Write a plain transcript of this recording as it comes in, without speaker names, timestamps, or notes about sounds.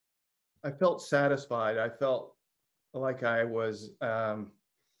I felt satisfied. I felt like I was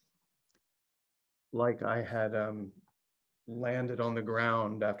like I had landed on the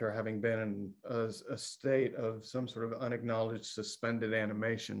ground after having been in a state of some sort of unacknowledged suspended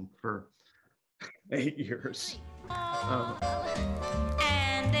animation for 8 years. And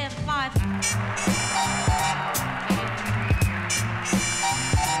if I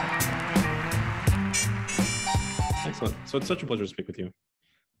Excellent. So it's such a pleasure to speak with you.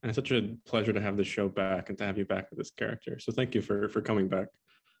 And it's such a pleasure to have the show back and to have you back with this character. So thank you for coming back.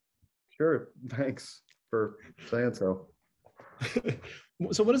 Sure. Thanks for saying so.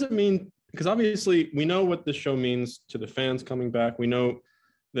 So what does it mean? Because obviously we know what the show means to the fans coming back. We know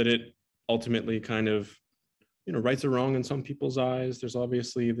that it ultimately kind of, rights a wrong in some people's eyes. There's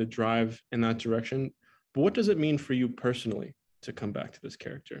obviously the drive in that direction. But what does it mean for you personally to come back to this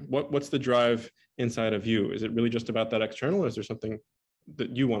character? What's the drive inside of you? Is it really just about that external, or is there something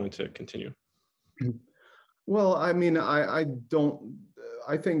that you wanted to continue? Well, I mean, I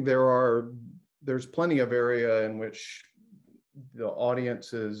think there's plenty of area in which the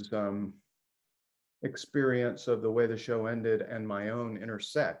audience's experience of the way the show ended and my own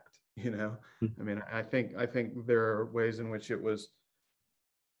intersect. I mean, I think there are ways in which it was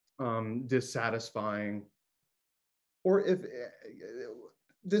dissatisfying, or if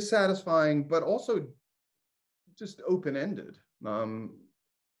dissatisfying, but also just open-ended.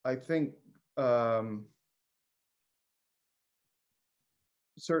 I think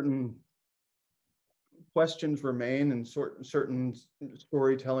certain questions remain, and certain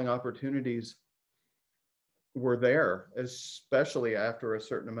storytelling opportunities were there, especially after a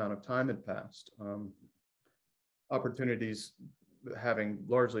certain amount of time had passed. Opportunities having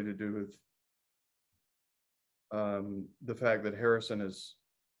largely to do with the fact that Harrison is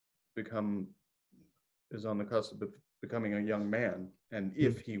on the cusp of becoming a young man, and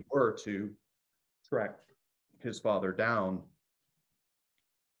if he were to track his father down,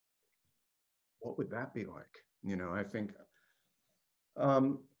 what would that be like? I think,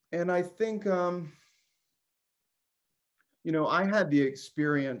 and I think, I had the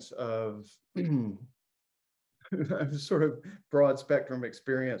experience of a sort of broad spectrum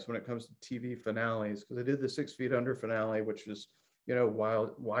experience when it comes to TV finales, because I did the 6 Feet Under finale, which was,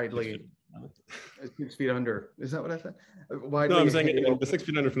 widely 6 Feet Under. Is that what I said? Widely no, I'm saying hated. the 6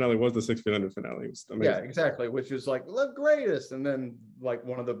 Feet Under finale was the 6 Feet Under finale. It was amazing. Yeah, exactly. Which is like the greatest, and then like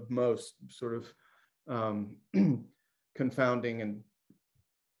one of the most sort of confounding and,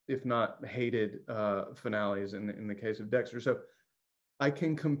 if not hated, finales in the case of Dexter. So I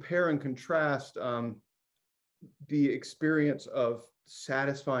can compare and contrast the experience of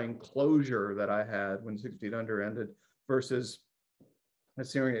satisfying closure that I had when 6 Feet Under ended versus an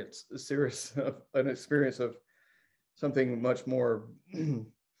experience of something much more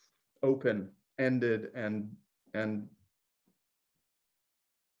open-ended and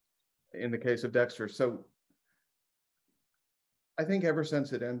in the case of Dexter. So I think ever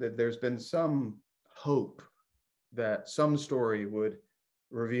since it ended, there's been some hope that some story would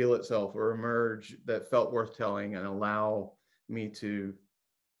reveal itself or emerge that felt worth telling and allow me to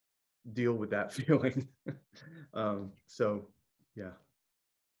deal with that feeling. So, yeah.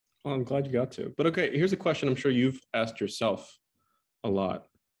 Well, I'm glad you got to. But okay, here's a question I'm sure you've asked yourself a lot.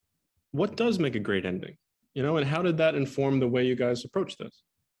 What does make a great ending? And how did that inform the way you guys approach this?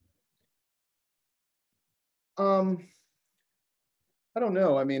 I don't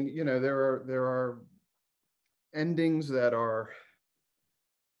know. I mean, there are endings that are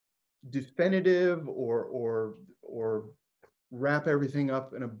definitive or wrap everything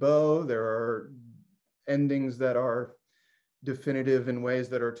up in a bow. There are endings that are definitive in ways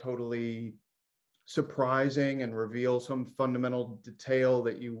that are totally surprising and reveal some fundamental detail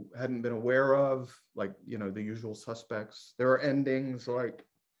that you hadn't been aware of, like, The Usual Suspects. There are endings like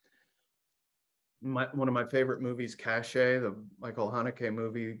one of my favorite movies, Cache, the Michael Haneke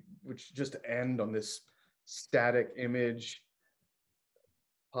movie, which just end on this static image,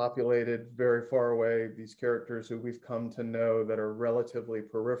 populated very far away, these characters who we've come to know that are relatively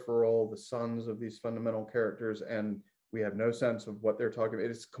peripheral, the sons of these fundamental characters, and we have no sense of what they're talking about.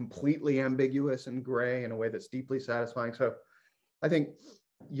 It is completely ambiguous and gray in a way that's deeply satisfying. So I think,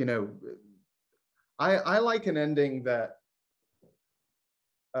 I like an ending that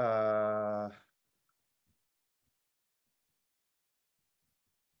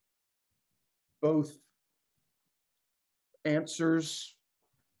both answers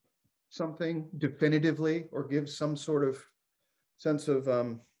something definitively or gives some sort of sense of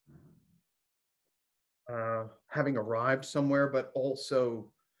having arrived somewhere, but also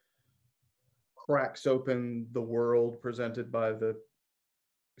cracks open the world presented by the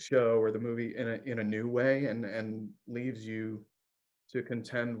show or the movie in a new way, and leaves you to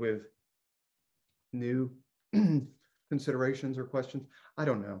contend with new considerations or questions. I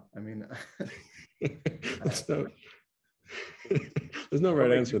don't know. I mean, there's no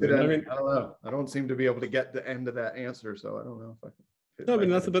right answer there. I mean, I don't know. I don't seem to be able to get the end of that answer, so I don't know if I can fit no, I my mean,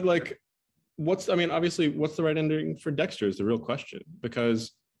 head that's a in bit there. like, I mean, obviously, what's the right ending for Dexter is the real question,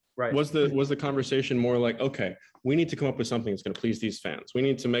 because Right. was the conversation more like, okay, we need to come up with something that's going to please these fans. We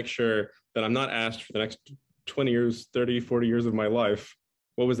need to make sure that I'm not asked for the next 20 years, 30, 40 years of my life,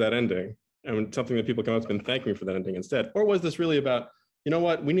 what was that ending? And something that people come up and thank me for that ending instead. Or was this really about, you know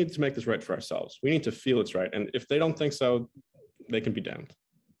what, we need to make this right for ourselves. We need to feel it's right. And if they don't think so, they can be damned.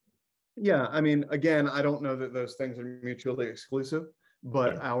 Yeah, I mean, again, I don't know that those things are mutually exclusive,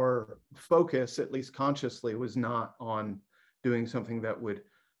 but Yeah. our focus, at least consciously, was not on doing something that would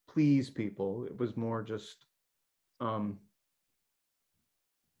please people. It was more just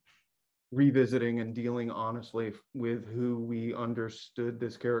revisiting and dealing honestly with who we understood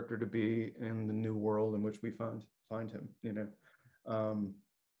this character to be in the new world in which we find him, you know.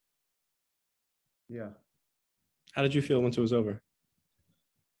 Yeah. How did you feel once it was over?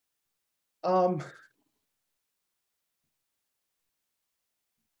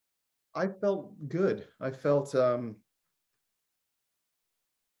 I felt good. I felt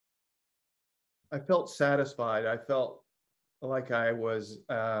satisfied. I felt like I was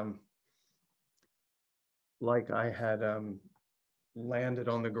like I had landed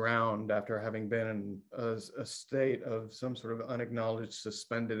on the ground after having been in a state of some sort of unacknowledged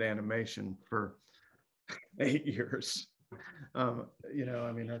suspended animation for 8 years. You know,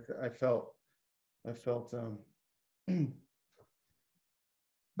 I mean, I felt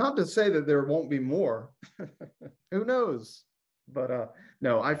not to say that there won't be more. Who knows? But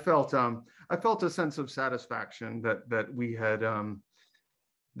no, I felt a sense of satisfaction that we had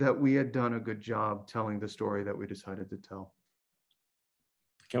done a good job telling the story that we decided to tell.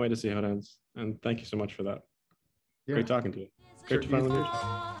 Can't wait to see how it ends. And thank you so much for that. Yeah. Great talking to you. Great to finally meet you.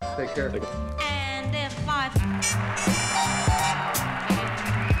 Take care. And if I